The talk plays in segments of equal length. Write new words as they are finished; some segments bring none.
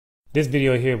This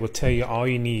video here will tell you all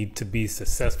you need to be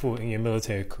successful in your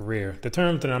military career. The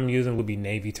terms that I'm using will be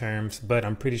Navy terms, but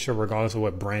I'm pretty sure regardless of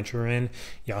what branch you're in,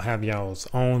 y'all have y'all's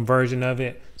own version of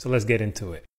it. So let's get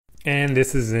into it. And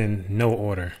this is in no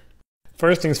order.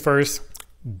 First things first,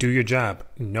 do your job.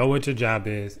 Know what your job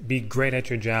is. Be great at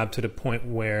your job to the point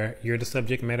where you're the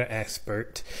subject matter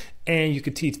expert and you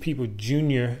could teach people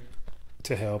junior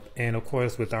to help. And of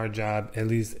course, with our job, at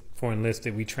least for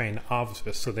enlisted, we train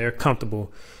officers so they're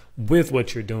comfortable with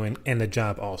what you're doing and the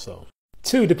job also.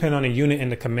 Two, depending on the unit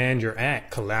and the command you're at,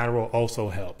 collateral also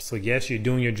helps. So yes, you're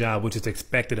doing your job, which is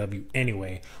expected of you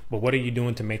anyway, but what are you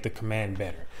doing to make the command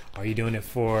better? Are you doing it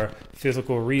for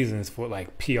physical reasons, for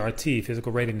like PRT,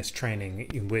 physical readiness training,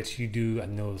 in which you do, I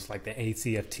know it's like the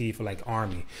ACFT for like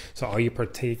Army. So are you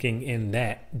partaking in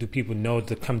that? Do people know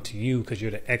to come to you because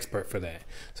you're the expert for that?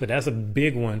 So that's a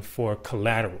big one for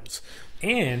collaterals.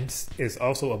 And it's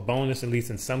also a bonus, at least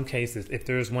in some cases, if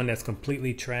there's one that's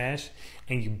completely trash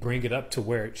and you bring it up to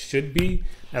where it should be,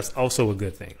 that's also a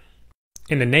good thing.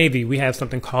 In the Navy, we have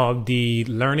something called the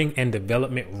Learning and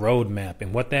Development Roadmap.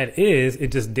 And what that is,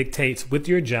 it just dictates with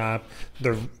your job,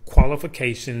 the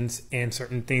qualifications and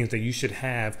certain things that you should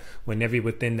have whenever you're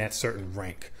within that certain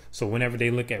rank. So whenever they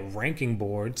look at ranking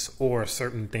boards or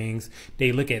certain things,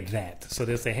 they look at that. So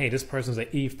they'll say, hey, this person's an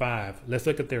E5. Let's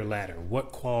look at their ladder.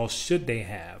 What quals should they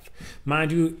have?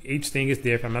 Mind you, each thing is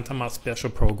different. I'm not talking about special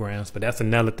programs, but that's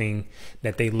another thing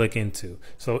that they look into.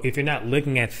 So if you're not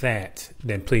looking at that,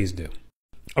 then please do.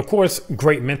 Of course,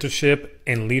 great mentorship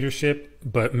and leadership,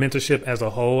 but mentorship as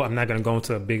a whole, I'm not going to go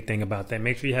into a big thing about that.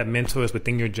 Make sure you have mentors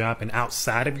within your job and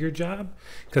outside of your job,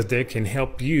 because they can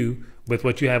help you with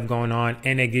what you have going on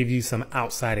and they give you some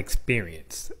outside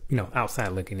experience,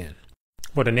 outside looking in.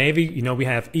 For the Navy, we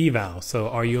have eval. So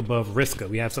are you above RISCA?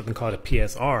 We have something called a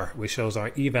PSR, which shows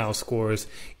our eval scores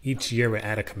each year we're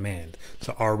at a command.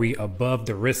 So are we above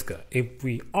the RISCA? If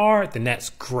we are, then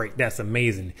that's great. That's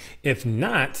amazing. If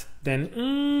not,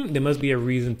 then there must be a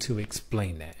reason to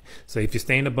explain that. So if you're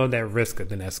staying above that RISCA,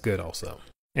 then that's good also.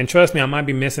 And trust me, I might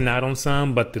be missing out on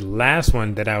some, but the last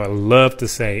one that I would love to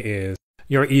say is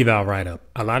your eval write-up.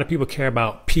 A lot of people care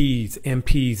about Ps,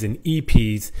 MPs, and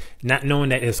EPs, not knowing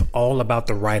that it's all about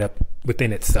the write-up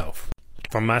within itself.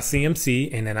 From my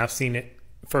CMC, and then I've seen it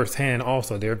firsthand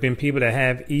also, there have been people that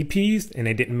have EPs and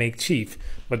they didn't make chief,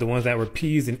 but the ones that were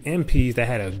Ps and MPs that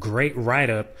had a great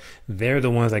write-up, they're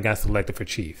the ones that got selected for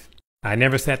chief. I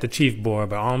never sat the chief board,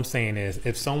 but all I'm saying is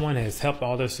if someone has helped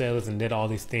all their sailors and did all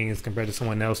these things compared to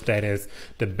someone else that is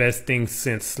the best thing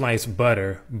since sliced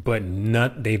butter, but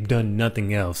they've done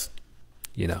nothing else,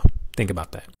 think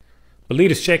about that. But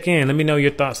leaders, check in. Let me know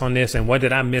your thoughts on this and what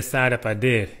did I miss out if I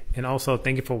did. And also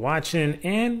thank you for watching.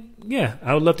 And yeah,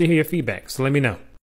 I would love to hear your feedback. So let me know.